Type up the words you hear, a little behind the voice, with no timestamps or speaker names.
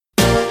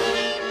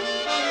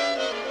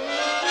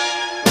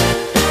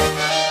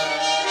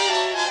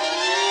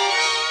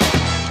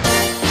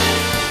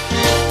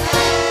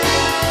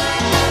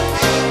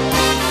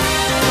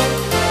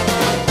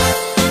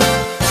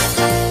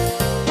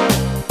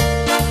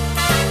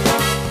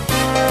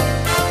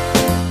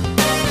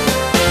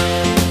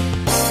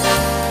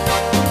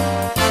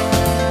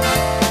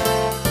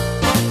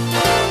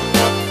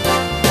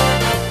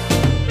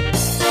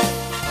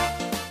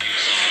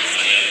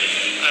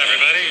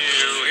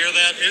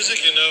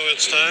music, you know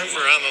it's time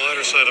for On the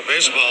Lighter Side of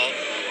Baseball.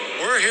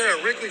 We're here at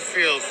Wrigley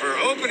Field for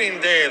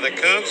opening day. The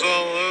Cubs,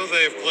 although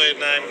they've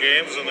played 9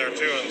 games and they're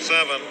 2-7,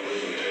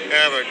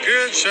 have a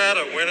good shot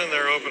at winning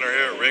their opener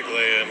here at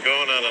Wrigley and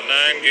going on a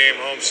 9-game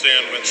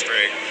homestand win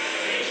streak.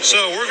 So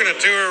we're going to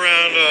tour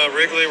around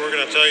Wrigley. We're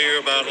going to tell you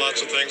about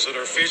lots of things that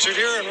are featured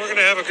here, and we're going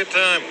to have a good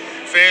time.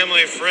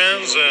 Family,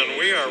 friends, and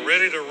we are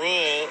ready to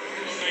roll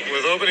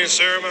with opening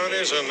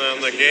ceremonies and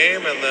then the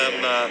game, and then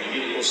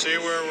we'll see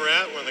where we're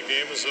at when the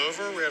game is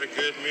over. We had a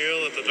good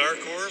meal at the Dark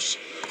Horse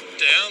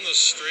down the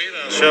street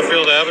on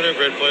Sheffield Avenue.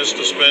 Great place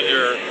to spend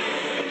your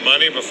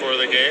money before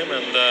the game,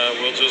 and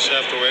we'll just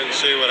have to wait and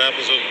see what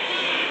happens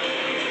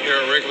here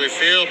at Wrigley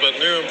Field. But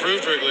new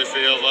improved Wrigley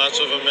Field, lots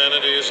of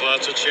amenities,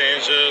 lots of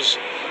changes,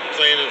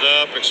 cleaned it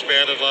up,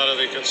 expanded a lot of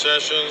the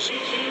concessions,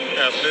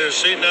 have new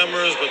seat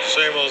numbers but the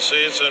same old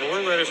seats, and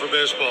we're ready for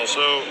baseball.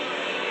 So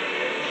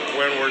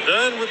when we're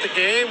done with the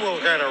game,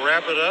 we'll kind of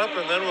wrap it up,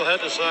 and then we'll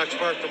head to Sox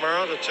Park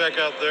tomorrow to check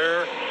out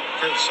their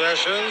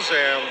concessions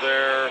and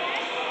their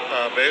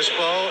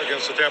baseball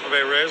against the Tampa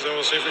Bay Rays. And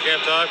we'll see if we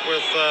can't talk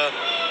with a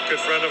good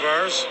friend of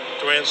ours,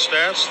 Dwayne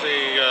Stats,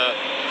 the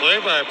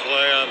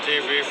play-by-play on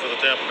TV for the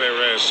Tampa Bay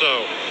Rays.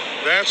 So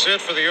that's it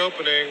for the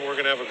opening. We're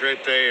going to have a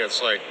great day.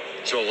 It's like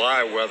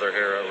July weather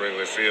here at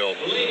Wrigley Field,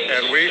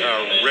 and we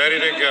are ready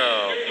to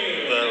go.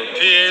 The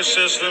PA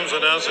system's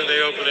announcing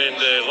the opening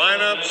day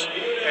lineups,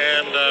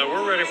 and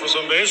we're ready for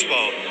some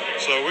baseball.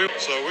 So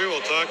we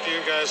will talk to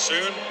you guys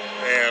soon,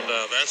 and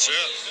that's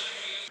it.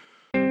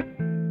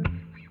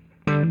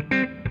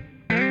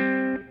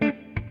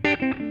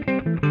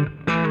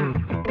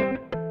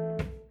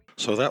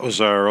 So that was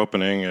our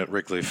opening at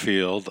Wrigley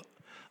Field.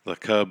 The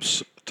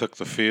Cubs took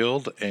the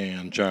field,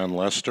 and John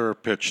Lester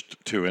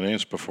pitched 2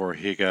 innings before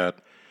he got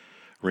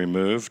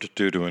removed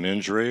due to an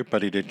injury,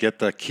 but he did get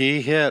the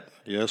key hit.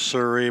 Yes,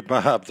 sirree,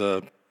 Bob,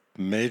 the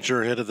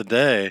major hit of the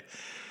day.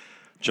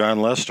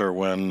 John Lester,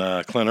 when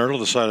Clint Earl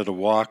decided to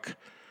walk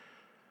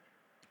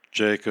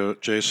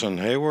Jason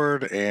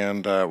Hayward,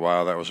 and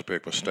wow, that was a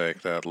big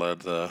mistake. That led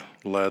the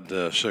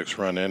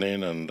 6-run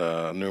inning and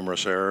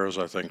numerous errors.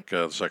 I think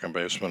the second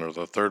baseman or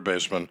the third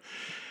baseman,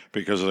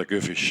 because of the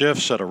goofy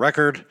shift, set a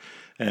record,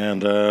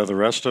 and the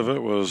rest of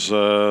it was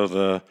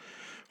the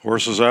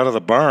horses out of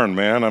the barn,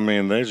 man. I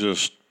mean, they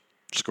just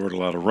scored a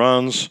lot of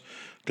runs,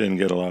 didn't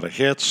get a lot of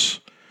hits,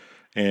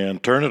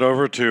 and turned it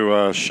over to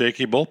a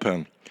shaky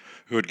bullpen,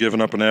 who had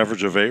given up an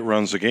average of 8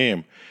 runs a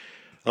game,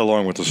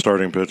 along with the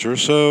starting pitcher.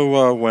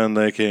 So when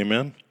they came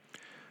in,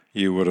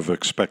 you would have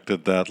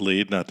expected that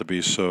lead not to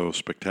be so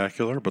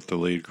spectacular, but the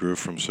lead grew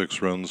from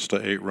 6 runs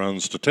to 8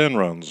 runs to 10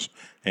 runs.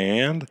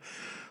 And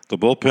the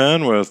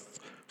bullpen, with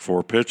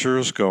 4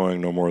 pitchers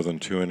going no more than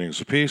 2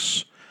 innings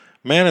apiece,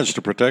 managed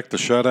to protect the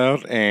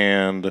shutout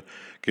and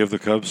give the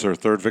Cubs their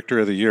 3rd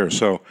victory of the year.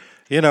 So,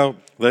 you know,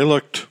 they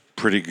looked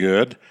pretty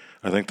good.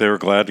 I think they were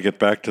glad to get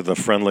back to the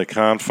friendly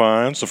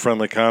confines. The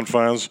friendly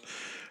confines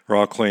are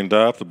all cleaned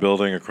up. The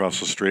building across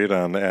the street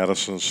on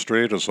Addison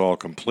Street is all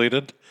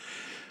completed.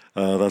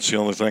 That's the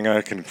only thing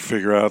I can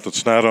figure out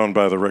that's not owned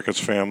by the Ricketts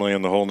family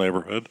in the whole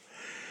neighborhood.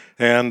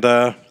 And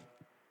by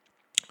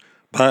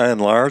and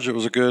large, it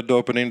was a good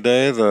opening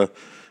day. The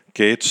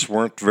gates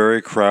weren't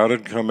very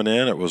crowded coming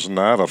in. It was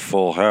not a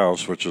full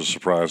house, which is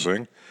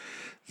surprising.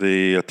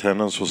 The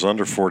attendance was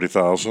under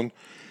 40,000,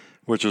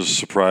 which is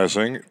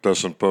surprising. It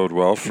doesn't bode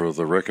well for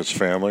the Ricketts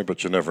family,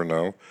 but you never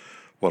know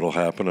what will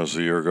happen as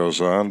the year goes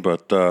on.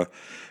 But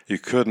you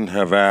couldn't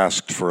have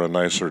asked for a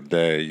nicer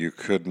day. You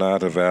could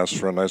not have asked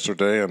for a nicer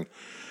day in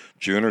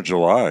June or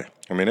July.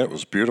 I mean, it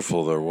was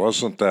beautiful. There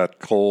wasn't that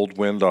cold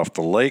wind off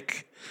the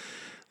lake.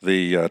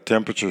 The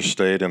temperature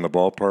stayed in the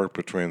ballpark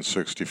between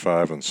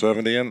 65 and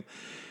 70. And,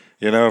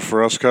 you know,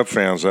 for us Cub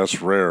fans,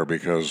 that's rare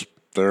because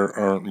there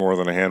aren't more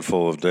than a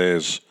handful of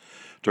days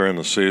during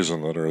the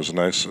season that are as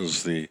nice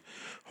as the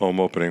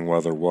home opening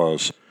weather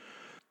was.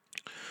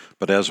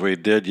 But as we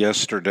did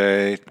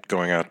yesterday,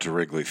 going out to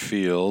Wrigley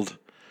Field,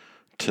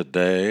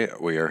 today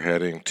we are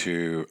heading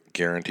to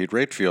Guaranteed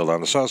Rate Field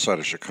on the south side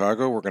of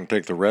Chicago. We're going to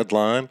take the red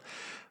line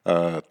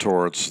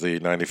towards the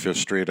 95th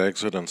Street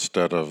exit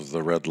instead of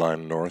the red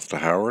line north to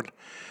Howard.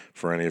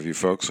 For any of you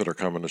folks that are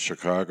coming to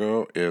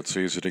Chicago, it's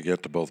easy to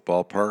get to both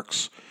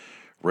ballparks.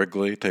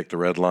 Wrigley, take the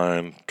red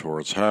line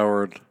towards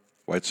Howard.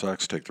 White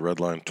Sox, take the red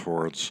line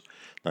towards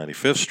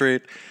 95th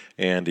Street.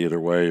 And either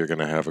way, you're going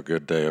to have a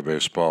good day of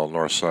baseball,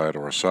 north side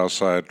or south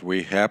side.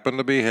 We happen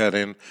to be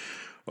heading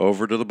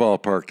over to the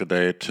ballpark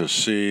today to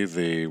see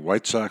the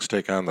White Sox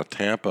take on the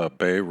Tampa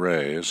Bay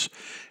Rays.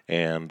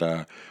 And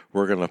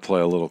we're going to play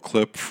a little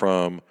clip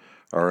from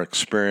our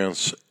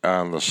experience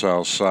on the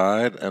south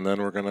side, and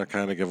then we're going to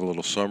kind of give a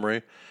little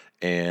summary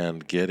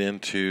and get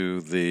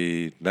into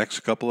the next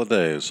couple of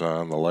days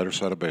on the lighter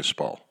side of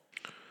baseball.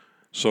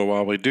 So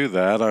while we do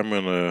that, I'm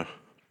going to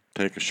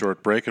take a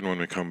short break, and when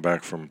we come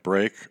back from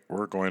break,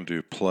 we're going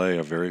to play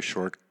a very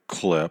short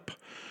clip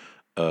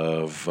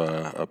of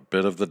a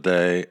bit of the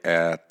day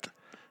at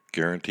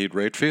Guaranteed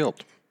Rate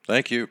Field.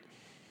 Thank you.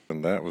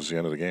 And that was the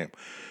end of the game.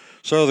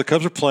 So the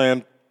Cubs are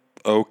playing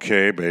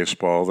okay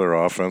baseball. Their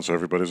offense,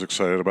 everybody's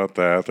excited about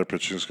that. Their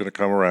pitching's going to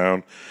come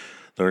around.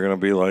 They're going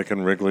to be like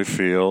in Wrigley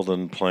Field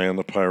and playing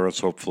the Pirates,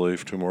 hopefully,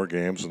 for 2 more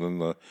games, and then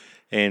the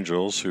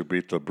Angels, who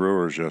beat the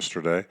Brewers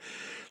yesterday.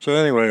 So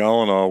anyway,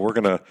 all in all, we're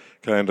going to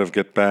kind of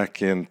get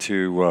back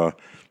into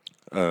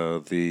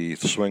the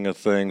swing of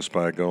things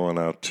by going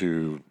out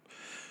to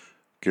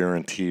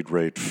Guaranteed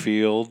Rate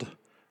Field.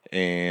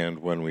 And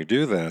when we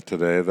do that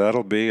today,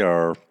 that'll be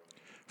our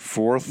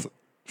 4th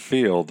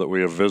field that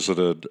we have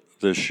visited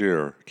this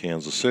year.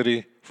 Kansas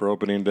City for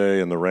opening day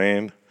in the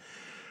rain.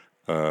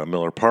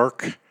 Miller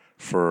Park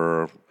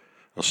for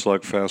a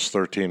slugfest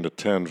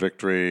 13-10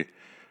 victory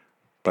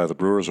by the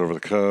Brewers over the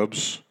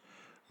Cubs.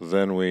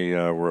 Then we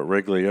were at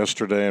Wrigley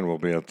yesterday, and we'll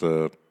be at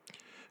the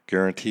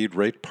Guaranteed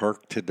Rate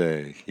Park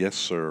today. Yes,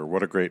 sir.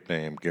 What a great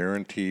name.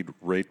 Guaranteed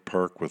Rate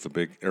Park with a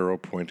big arrow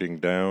pointing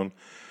down.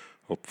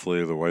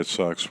 Hopefully the White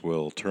Sox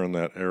will turn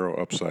that arrow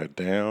upside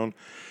down,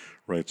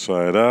 right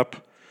side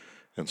up,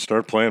 and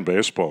start playing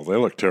baseball. They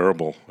look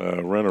terrible.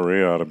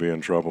 Rennery ought to be in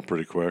trouble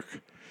pretty quick.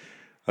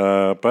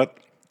 But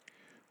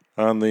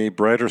on the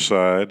brighter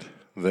side,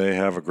 they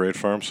have a great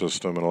farm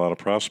system and a lot of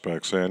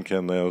prospects. And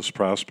can those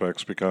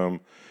prospects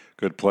become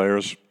good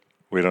players?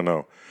 We don't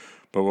know.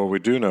 But what we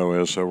do know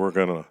is that we're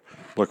going to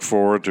look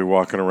forward to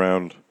walking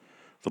around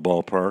the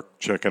ballpark,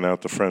 checking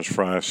out the French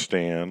fry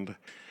stand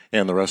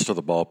and the rest of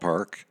the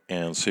ballpark,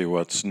 and see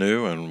what's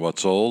new and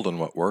what's old and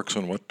what works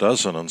and what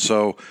doesn't. And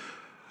so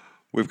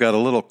we've got a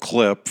little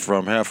clip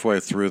from halfway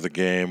through the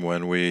game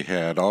when we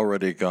had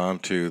already gone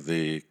to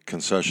the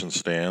concession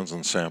stands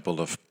and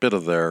sampled a bit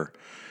of their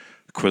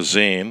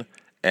cuisine.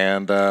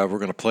 And we're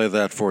going to play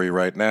that for you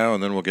right now,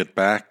 and then we'll get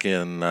back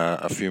in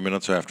a few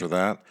minutes after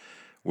that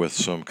with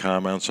some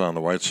comments on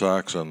the White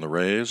Sox and the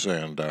Rays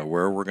and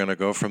where we're going to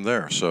go from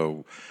there.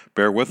 So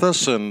bear with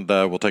us, and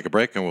we'll take a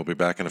break, and we'll be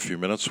back in a few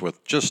minutes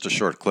with just a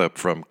short clip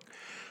from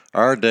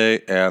our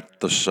day at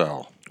the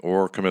Cell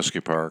or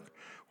Comiskey Park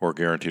or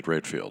Guaranteed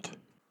Rate Field.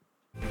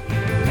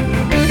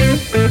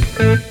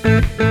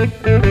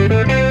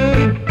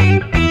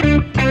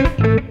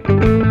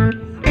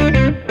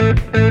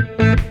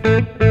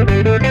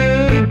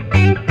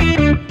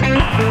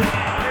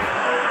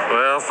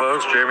 Well,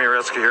 folks, Jamie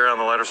Retzky here on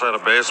the lighter side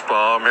of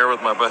baseball. I'm here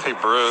with my buddy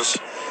Bruce.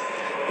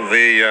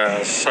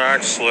 The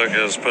Sox look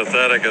as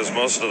pathetic as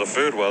most of the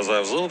food was. I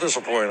was a little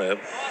disappointed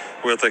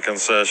with the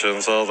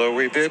concessions, although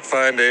we did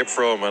find Abe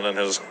Froman and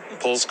his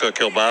Polska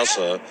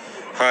kielbasa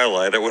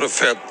highlight. It would have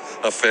fed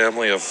a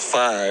family of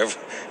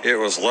 5. It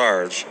was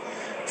large.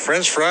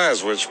 French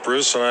fries, which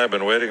Bruce and I have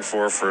been waiting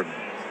for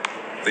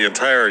the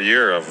entire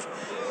year of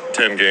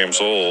 10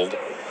 games old.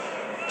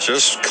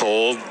 Just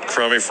cold,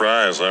 crummy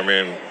fries. I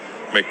mean,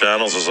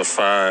 McDonald's is a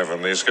 5,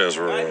 and these guys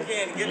were a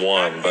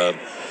 1. But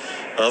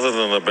other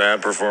than the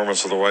bad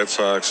performance of the White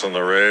Sox and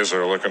the Rays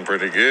are looking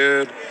pretty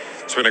good.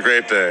 It's been a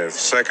great day.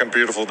 Second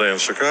beautiful day in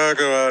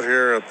Chicago out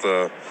here at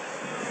the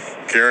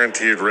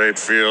Guaranteed Rate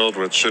Field,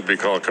 which should be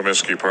called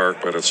Comiskey Park,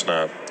 but it's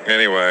not.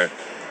 Anyway,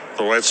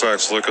 the White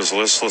Sox look as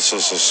listless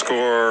as a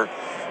score.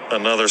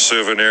 Another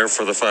souvenir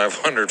for the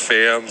 500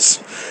 fans.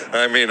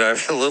 I mean, I'm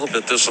a little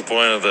bit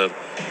disappointed that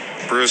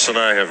Bruce and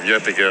I have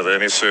yet to get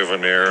any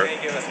souvenir. They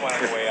give us one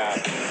on the way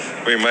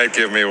out. We might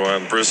give me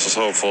one. Bruce is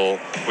hopeful.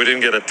 We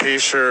didn't get a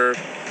T-shirt.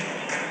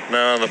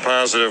 Now, on the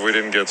positive, we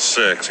didn't get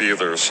 6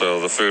 either, so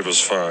the food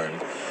was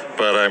fine.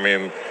 But, I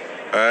mean,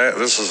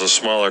 this is a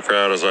smaller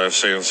crowd as I've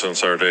seen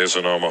since our days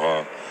in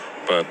Omaha.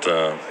 But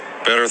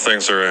better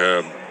things are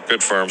ahead.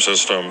 Good farm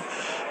system.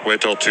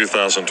 Wait till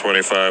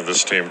 2025,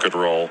 this team could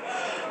roll.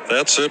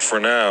 That's it for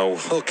now.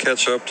 We'll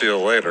catch up to you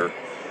later.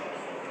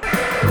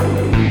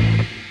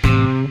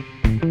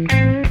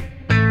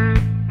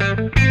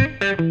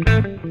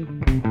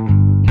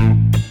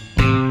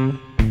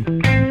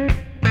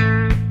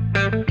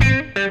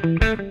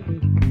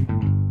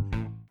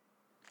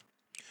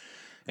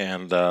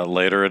 And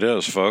later it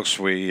is, folks.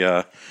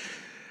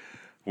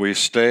 We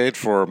stayed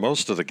for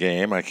most of the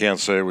game. I can't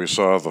say we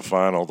saw the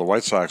final. The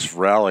White Sox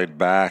rallied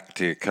back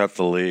to cut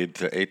the lead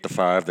to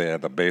 8-5. They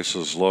had the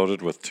bases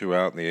loaded with 2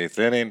 out in the 8th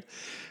inning,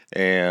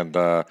 and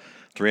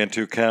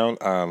 3-2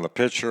 count on the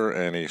pitcher,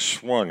 and he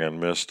swung and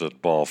missed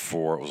at ball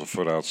 4. It was a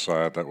foot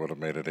outside. That would have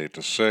made it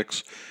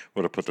 8-6.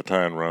 Would have put the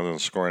tying run in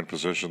scoring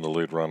position, the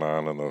lead run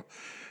on, and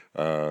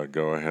the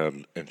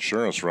go-ahead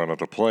insurance run at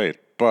the plate.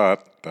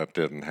 But that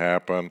didn't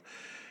happen.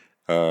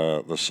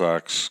 The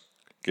Sox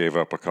gave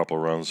up a couple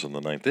runs in the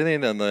 9th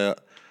inning, and the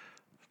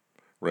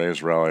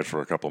Rays rallied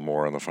for a couple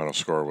more, and the final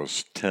score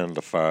was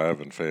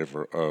 10-5 in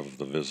favor of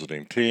the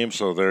visiting team.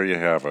 So there you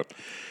have it.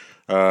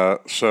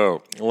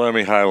 So let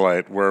me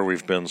highlight where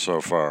we've been so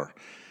far.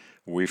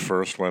 We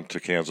first went to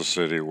Kansas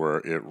City, where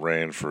it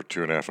rained for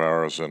 2.5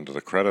 hours, and to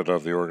the credit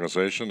of the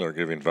organization, they're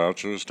giving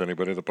vouchers to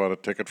anybody that bought a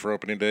ticket for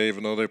opening day,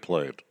 even though they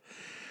played.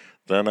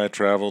 Then I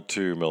traveled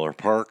to Miller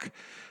Park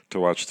to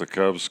watch the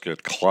Cubs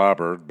get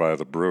clobbered by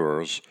the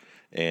Brewers,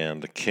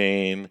 and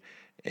Kane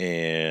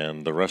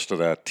and the rest of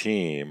that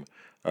team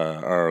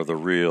are the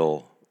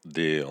real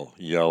deal.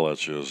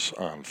 Yelich is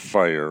on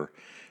fire.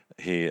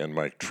 he and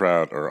Mike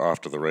Trout are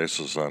off to the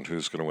races on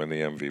who's going to win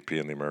the MVP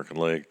in the American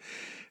League.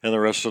 And the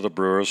rest of the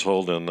Brewers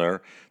hold in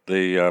there.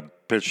 The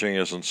pitching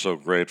isn't so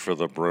great for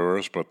the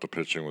Brewers, but the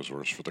pitching was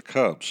worse for the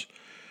Cubs.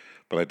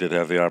 But I did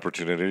have the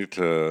opportunity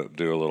to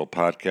do a little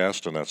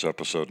podcast, and that's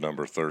episode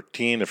number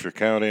 13, if you're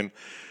counting,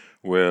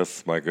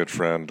 with my good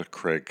friend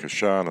Craig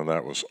Kashan, and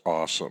that was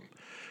awesome.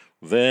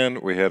 Then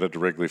we headed to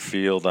Wrigley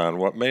Field on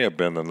what may have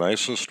been the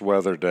nicest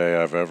weather day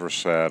I've ever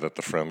sat at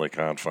the friendly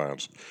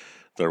confines.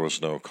 There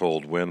was no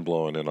cold wind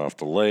blowing in off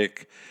the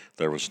lake.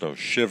 There was no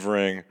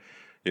shivering.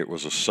 It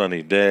was a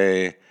sunny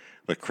day.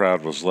 The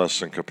crowd was less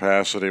than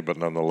capacity, but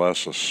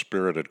nonetheless a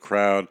spirited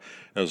crowd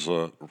as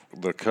the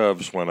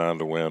Cubs went on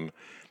to win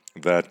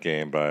that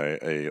game by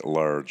a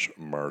large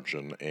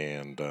margin.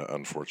 And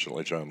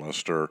unfortunately, John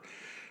Lester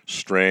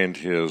strained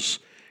his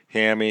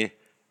hammy,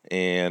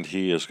 and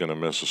he is going to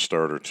miss a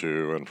start or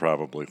two and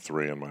probably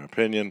 3 in my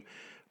opinion.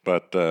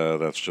 But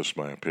that's just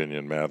my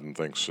opinion. Madden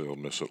thinks he'll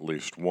miss at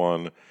least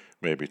 1,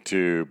 maybe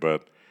 2,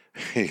 but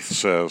he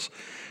says,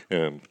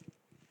 and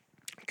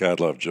God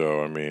love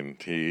Joe, I mean,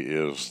 he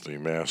is the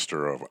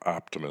master of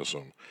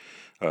optimism.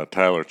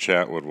 Tyler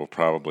Chatwood will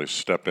probably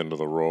step into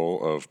the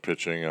role of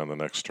pitching on the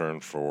next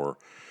turn for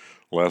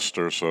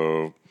Lester,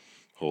 so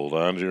hold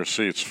on to your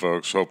seats,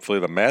 folks. Hopefully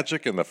the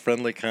magic in the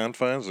friendly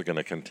confines are going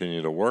to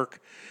continue to work.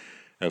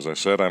 As I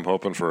said, I'm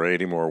hoping for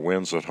 80 more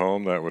wins at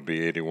home. That would be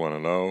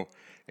 81-0.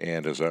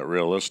 And is that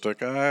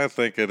realistic? I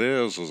think it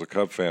is as a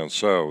Cub fan.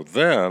 So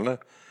then,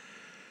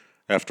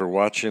 after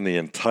watching the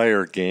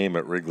entire game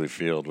at Wrigley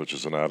Field, which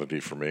is an oddity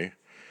for me,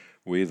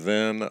 we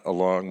then,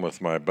 along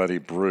with my buddy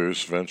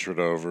Bruce, ventured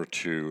over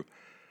to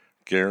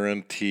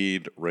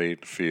Guaranteed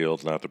Rate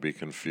Field, not to be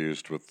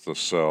confused with the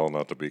Cell,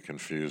 not to be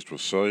confused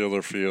with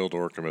Cellular Field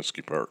or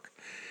Comiskey Park,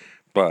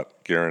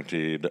 but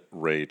Guaranteed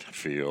Rate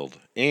Field.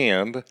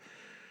 And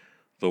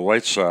the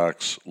White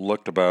Sox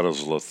looked about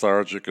as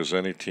lethargic as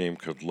any team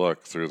could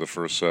look through the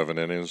first 7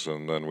 innings,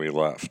 and then we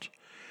left.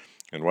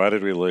 And why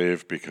did we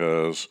leave?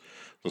 Because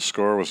the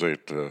score was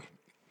 8-2,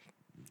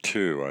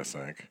 I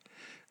think,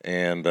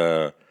 and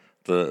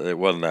it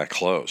wasn't that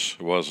close.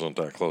 It wasn't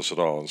that close at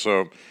all. And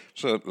so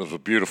it was a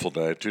beautiful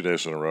day, 2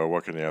 days in a row.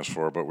 What can you ask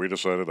for? But we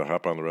decided to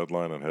hop on the red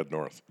line and head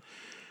north.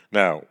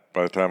 Now,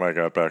 by the time I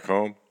got back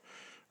home,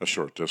 a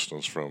short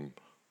distance from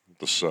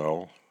the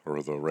Cell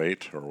or the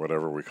Rate or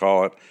whatever we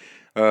call it,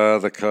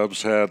 the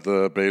Cubs had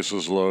the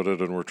bases loaded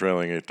and were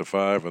trailing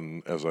 8-5.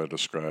 And as I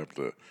described,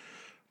 the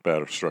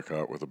batter struck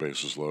out with the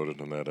bases loaded,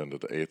 and that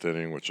ended the 8th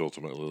inning, which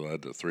ultimately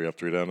led to 3 up,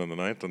 3 down in the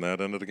 9th, and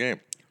that ended the game.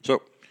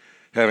 So,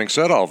 having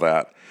said all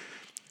that,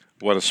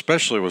 what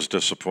especially was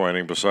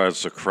disappointing,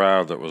 besides the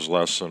crowd that was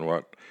less than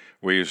what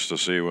we used to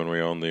see when we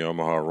owned the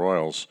Omaha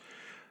Royals,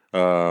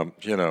 and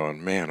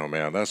man, oh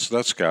man,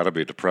 that's got to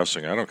be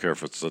depressing. I don't care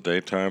if it's the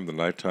daytime, the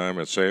nighttime,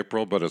 it's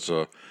April, but it's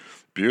a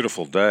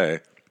beautiful day.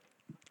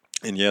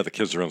 And yeah, the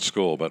kids are in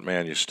school, but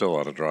man, you still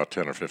ought to draw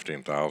 10 or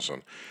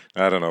 15,000.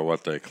 I don't know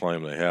what they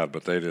claim they had,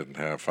 but they didn't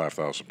have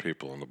 5,000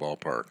 people in the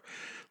ballpark.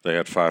 They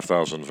had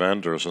 5,000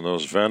 vendors, and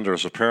those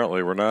vendors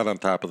apparently were not on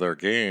top of their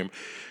game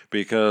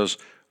because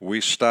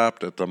we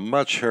stopped at the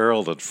much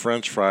heralded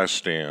French fry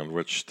stand,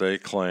 which they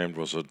claimed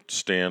was a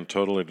stand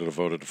totally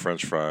devoted to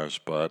French fries,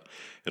 but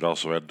it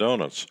also had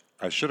donuts.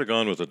 I should have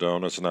gone with the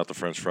donuts and not the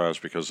French fries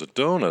because the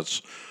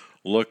donuts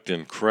looked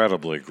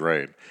incredibly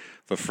great.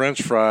 The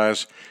French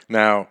fries,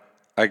 now,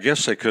 I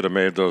guess they could have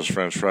made those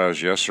French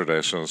fries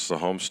yesterday since the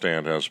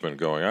homestand has been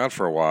going on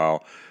for a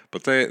while,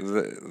 but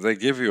they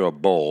give you a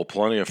bowl,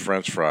 plenty of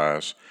French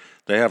fries.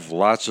 They have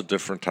lots of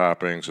different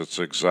toppings. It's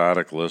an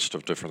exotic list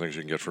of different things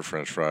you can get for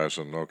French fries,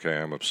 and okay,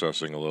 I'm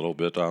obsessing a little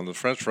bit on the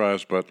French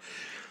fries, but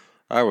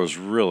I was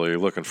really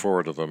looking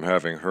forward to them,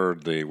 having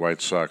heard the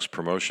White Sox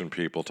promotion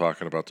people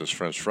talking about this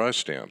French fry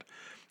stand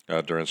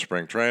during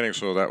spring training,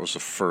 so that was the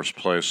first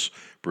place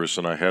Bruce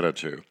and I headed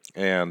to.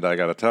 And I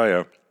got to tell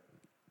you,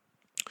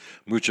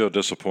 mucho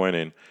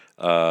disappointing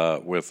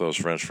with those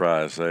French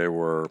fries. They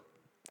were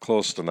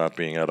close to not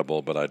being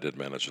edible, but I did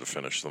manage to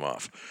finish them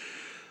off.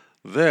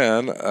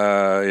 Then,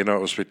 it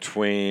was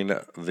between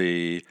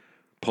the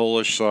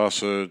Polish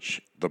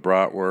sausage, the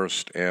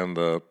bratwurst, and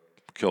the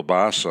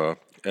kielbasa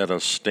at a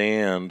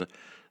stand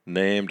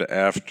named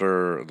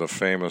after the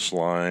famous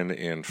line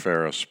in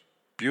Ferris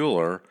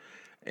Bueller.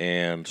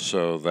 And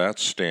so that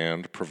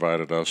stand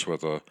provided us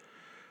with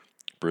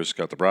Bruce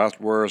got the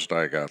bratwurst,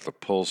 I got the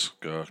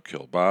Polska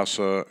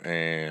kielbasa,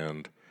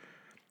 and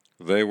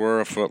they were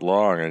a foot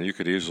long, and you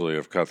could easily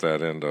have cut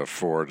that into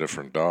 4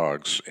 different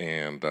dogs,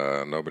 and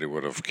nobody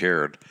would have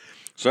cared.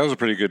 So that was a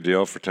pretty good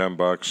deal for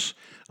 $10.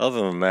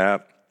 Other than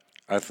that,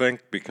 I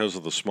think because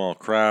of the small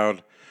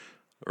crowd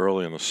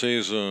early in the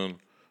season,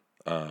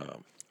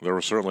 there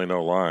were certainly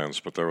no lines,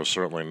 but there was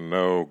certainly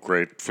no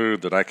great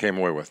food that I came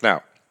away with.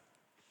 Now,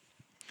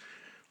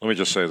 let me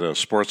just say this.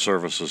 Sports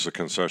Service is a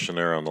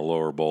concessionaire on the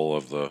lower bowl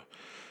of the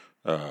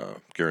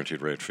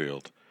Guaranteed Rate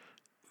Field.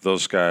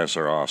 Those guys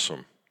are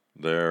awesome.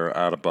 They're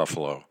out of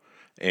Buffalo.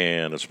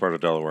 and it's part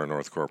of Delaware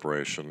North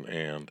Corporation.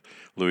 And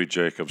Louis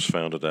Jacobs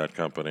founded that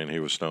company, and he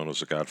was known as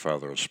the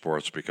godfather of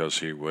sports because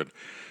he would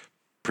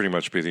pretty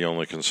much be the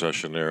only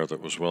concessionaire that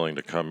was willing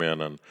to come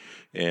in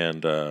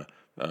and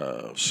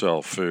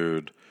sell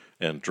food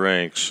and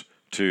drinks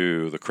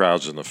to the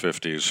crowds in the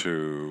 50s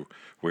who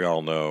we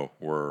all know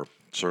were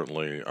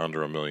certainly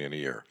under 1 million a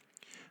year.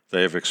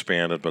 They've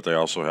expanded, but they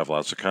also have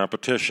lots of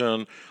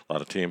competition. A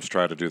lot of teams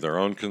try to do their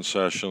own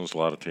concessions. A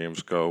lot of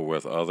teams go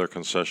with other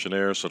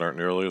concessionaires that aren't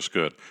nearly as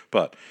good.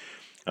 But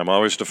I'm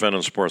always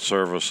defending Sports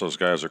Service. Those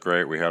guys are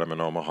great. We had them in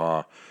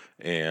Omaha,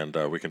 and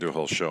we can do a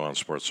whole show on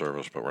Sports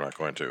Service, but we're not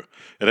going to.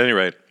 At any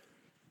rate,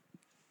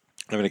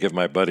 I'm going to give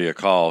my buddy a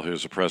call,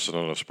 who's the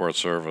president of Sports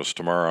Service,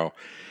 tomorrow,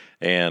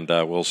 and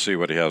we'll see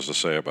what he has to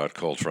say about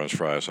cold French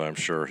fries. I'm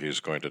sure he's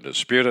going to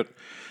dispute it,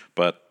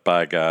 but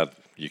by God,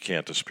 you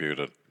can't dispute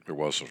it. It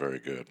wasn't very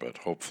good, but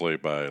hopefully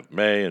by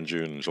May and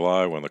June and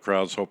July, when the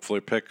crowds hopefully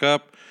pick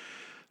up,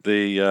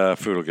 the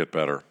food will get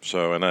better.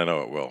 So, and I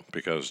know it will,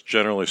 because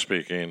generally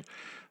speaking,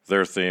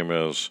 their theme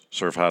is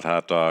serve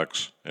hot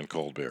dogs and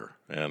cold beer,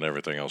 and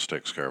everything else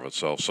takes care of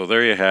itself. So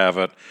there you have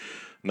it.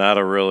 Not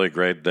a really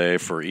great day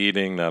for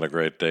eating, not a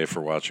great day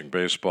for watching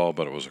baseball,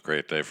 but it was a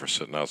great day for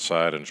sitting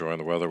outside, enjoying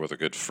the weather with a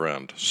good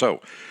friend.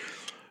 So,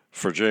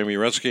 for Jamie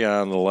Retzky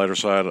on the lighter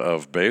side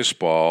of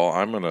baseball,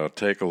 I'm going to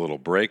take a little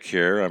break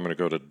here. I'm going to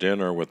go to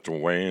dinner with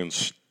Dwayne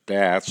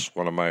Stats,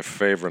 one of my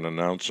favorite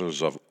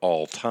announcers of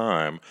all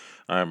time.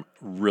 I'm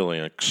really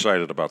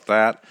excited about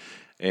that.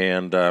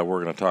 And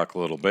we're going to talk a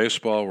little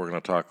baseball, we're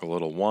going to talk a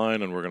little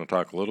wine, and we're going to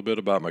talk a little bit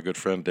about my good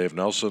friend Dave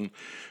Nelson,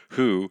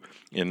 who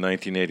in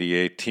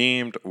 1988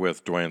 teamed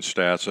with Dwayne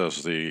Stats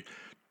as the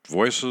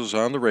voices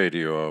on the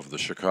radio of the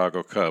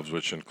Chicago Cubs,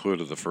 which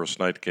included the first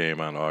night game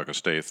on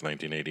August 8th,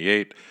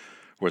 1988,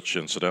 which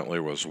incidentally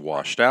was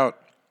washed out,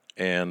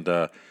 and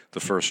the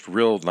first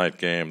real night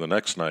game the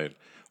next night,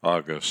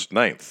 August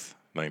 9th,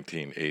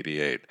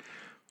 1988.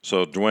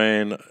 So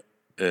Dwayne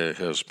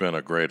has been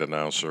a great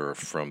announcer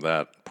from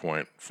that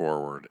point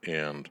forward,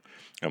 and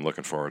I'm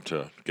looking forward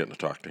to getting to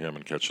talk to him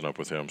and catching up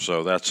with him.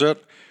 So that's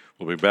it.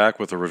 We'll be back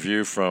with a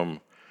review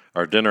from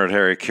our dinner at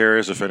Harry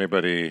Carey's, if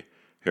anybody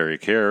Harry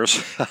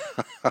cares.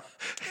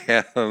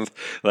 And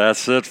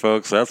that's it,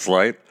 folks. That's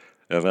light,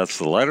 and that's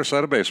the lighter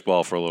side of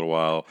baseball for a little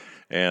while.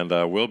 And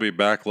we'll be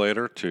back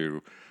later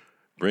to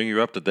bring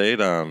you up to date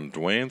on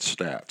Dwayne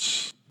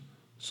Stats.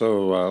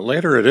 So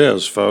later it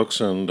is, folks,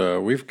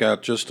 and we've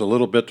got just a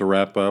little bit to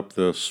wrap up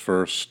this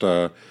first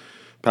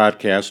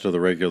podcast of the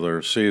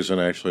regular season.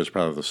 Actually, it's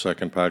probably the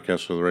second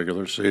podcast of the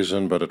regular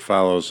season, but it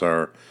follows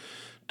our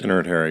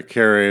dinner at Harry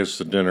Carey's.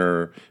 The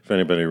dinner, if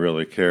anybody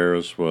really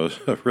cares, was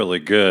really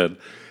good,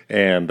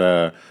 and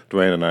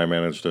Dwayne and I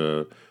managed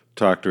to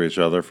talk to each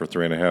other for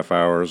 3.5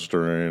 hours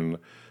during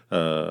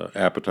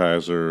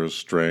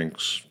appetizers,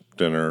 drinks,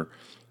 dinner,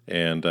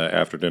 and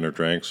after-dinner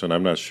drinks, and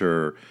I'm not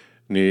sure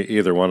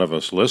either one of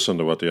us listened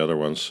to what the other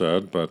one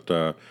said,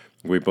 but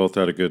we both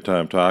had a good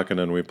time talking,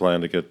 and we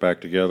plan to get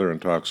back together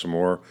and talk some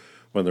more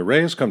when the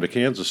Rays come to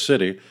Kansas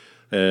City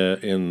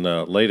in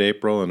late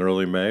April and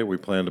early May. We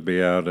plan to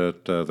be out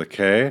at the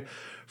K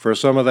for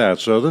some of that.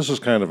 So this is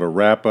kind of a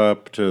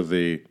wrap-up to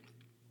the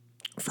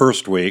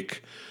first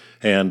week,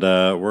 and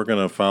we're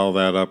going to follow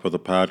that up with a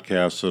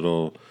podcast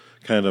that'll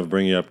kind of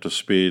bring you up to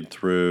speed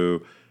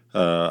through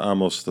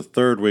almost the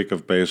third week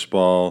of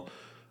baseball.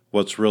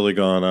 What's really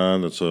gone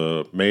on that's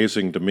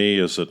amazing to me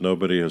is that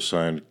nobody has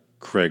signed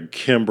Craig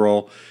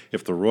Kimbrell.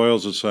 If the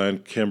Royals had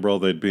signed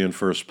Kimbrell, they'd be in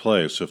first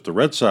place. If the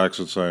Red Sox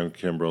had signed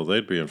Kimbrell,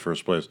 they'd be in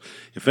first place.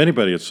 If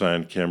anybody had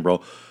signed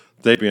Kimbrell,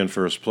 they'd be in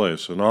first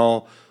place. And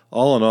all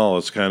in all,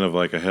 it's kind of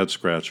like a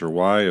head-scratcher.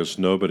 Why is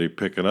nobody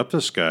picking up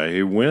this guy?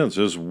 He wins.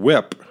 His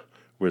whip,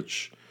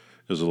 which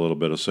is a little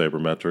bit of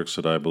sabermetrics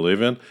that I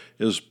believe in,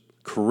 is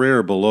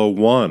career below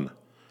 1.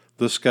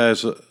 This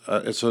guy's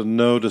it's a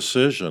no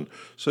decision.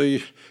 So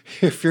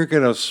if you're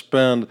going to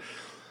spend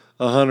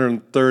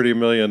 $130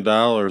 million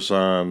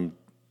on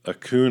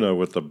Acuna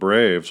with the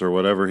Braves or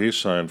whatever he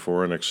signed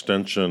for in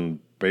extension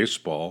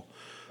baseball,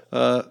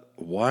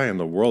 why in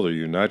the world are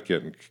you not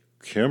getting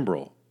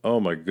Kimbrell? Oh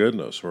my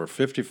goodness, or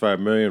 $55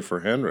 million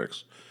for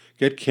Hendricks.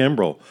 Get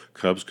Kimbrell.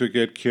 Cubs could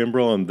get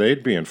Kimbrell and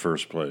they'd be in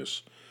first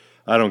place.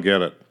 I don't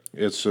get it.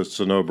 It's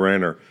a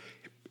no-brainer.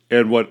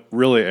 And what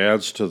really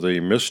adds to the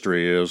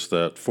mystery is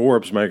that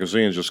Forbes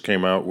magazine just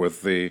came out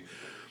with the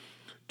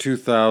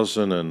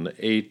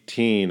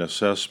 2018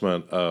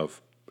 assessment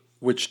of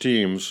which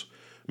teams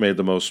made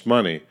the most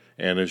money.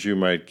 And as you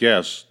might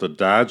guess, the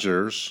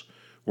Dodgers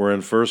were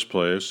in first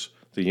place,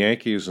 the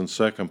Yankees in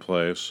second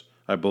place,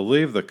 I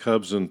believe the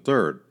Cubs in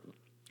third.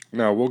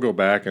 Now, we'll go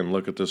back and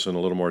look at this in a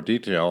little more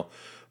detail,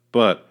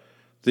 but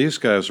these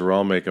guys are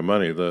all making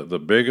money. The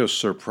biggest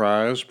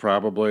surprise,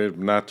 probably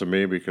not to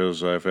me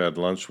because I've had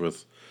lunch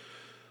with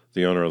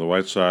the owner of the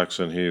White Sox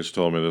and he's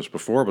told me this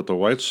before, but the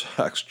White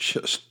Sox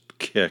just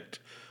kicked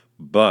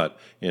butt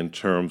in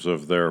terms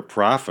of their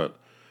profit.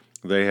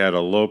 They had a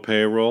low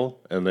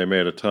payroll and they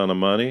made a ton of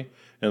money,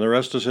 and the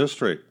rest is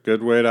history.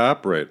 Good way to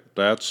operate.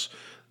 That's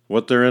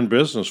what they're in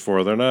business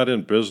for. They're not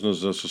in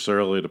business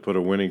necessarily to put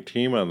a winning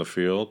team on the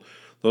field.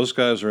 Those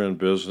guys are in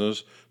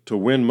business to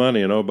win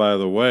money. And oh, by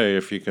the way,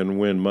 if you can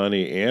win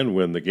money and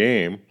win the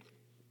game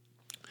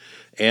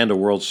and a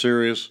World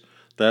Series,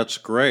 that's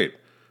great.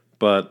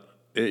 But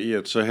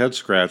it's a head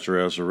scratcher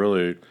as to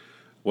really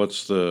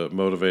what's the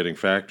motivating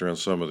factor in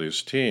some of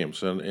these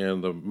teams.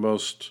 And the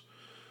most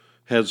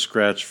head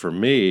scratch for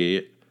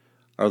me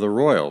are the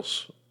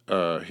Royals.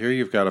 Here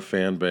you've got a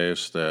fan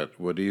base that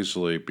would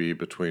easily be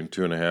between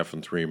 2.5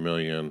 and 3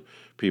 million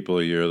people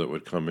a year that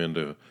would come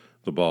into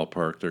the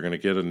ballpark. They're going to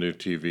get a new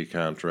TV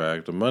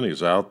contract. The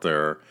money's out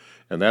there,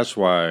 and that's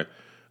why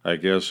I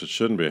guess it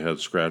shouldn't be a head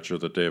scratcher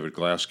that David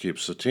Glass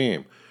keeps the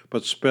team.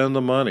 But spend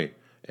the money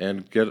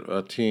and get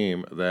a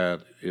team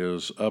that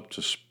is up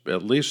to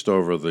at least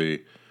over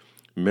the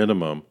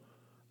minimum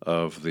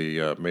of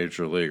the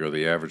major league, or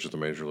the average of the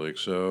major league.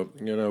 So,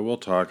 we'll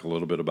talk a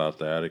little bit about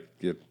that.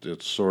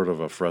 It's sort of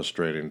a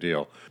frustrating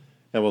deal.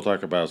 And we'll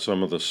talk about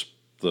some of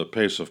the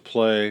pace of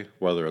play,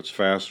 whether it's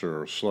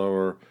faster or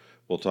slower.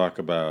 We'll talk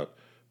about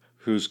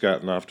who's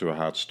gotten off to a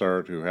hot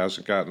start, who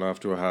hasn't gotten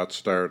off to a hot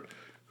start,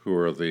 who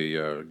are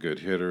the good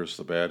hitters,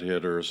 the bad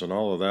hitters, and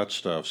all of that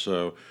stuff.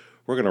 So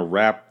we're going to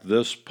wrap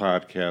this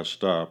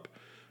podcast up.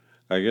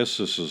 I guess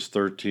this is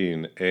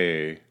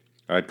 13A.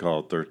 I'd call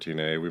it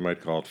 13A. We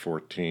might call it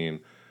 14.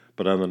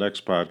 But on the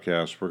next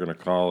podcast, we're going to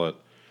call it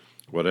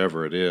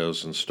whatever it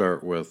is and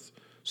start with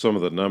some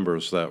of the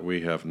numbers that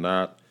we have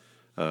not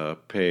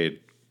paid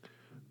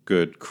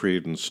good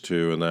credence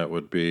to, and that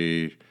would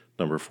be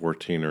number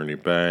 14, Ernie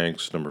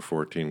Banks, number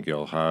 14,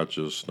 Gil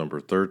Hodges,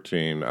 number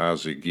 13,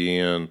 Ozzie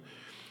Guillen,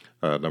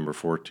 number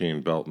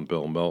 14, Belton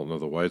Bill Melton of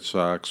the White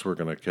Sox. We're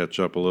going to catch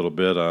up a little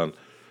bit on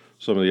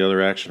some of the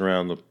other action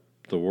around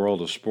the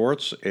world of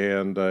sports,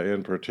 and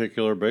in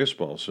particular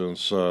baseball,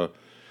 since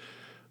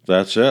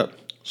that's it.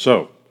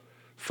 So,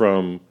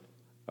 from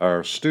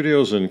our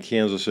studios in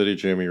Kansas City,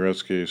 Jamie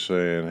Retzky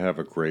saying have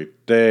a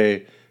great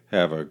day,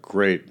 have a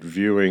great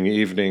viewing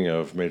evening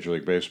of Major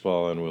League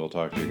Baseball, and we'll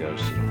talk to you guys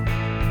soon.